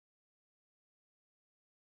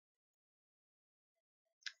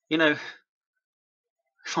You know,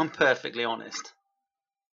 if I'm perfectly honest,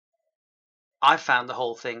 I found the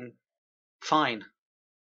whole thing fine.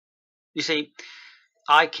 You see,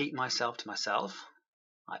 I keep myself to myself.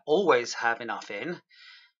 I always have enough in,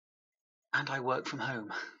 and I work from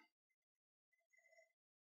home.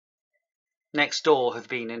 Next door have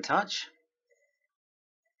been in touch.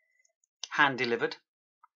 Hand delivered.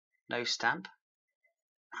 No stamp.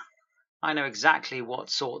 I know exactly what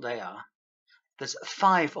sort they are. There's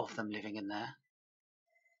 5 of them living in there.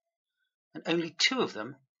 And only 2 of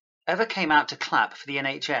them ever came out to clap for the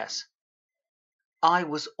NHS. I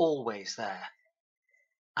was always there.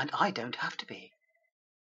 And I don't have to be.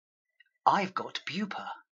 I've got Bupa.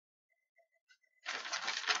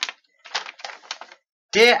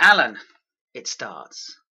 Dear Alan, it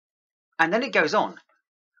starts. And then it goes on.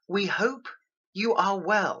 We hope you are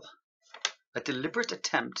well. A deliberate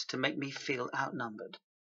attempt to make me feel outnumbered.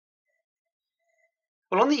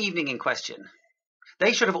 Well, on the evening in question,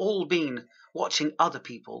 they should have all been watching other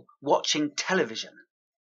people watching television.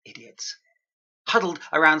 Idiots. Huddled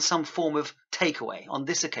around some form of takeaway. On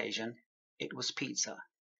this occasion, it was pizza.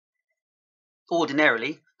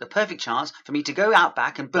 Ordinarily, the perfect chance for me to go out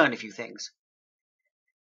back and burn a few things.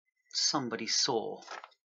 Somebody saw.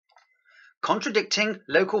 Contradicting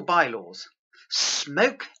local bylaws.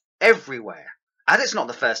 Smoke everywhere. As it's not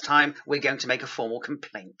the first time, we're going to make a formal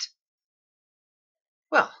complaint.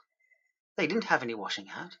 Well, they didn't have any washing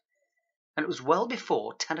out, and it was well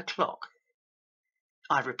before 10 o'clock.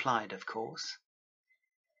 I replied, of course.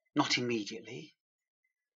 Not immediately.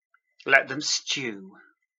 Let them stew.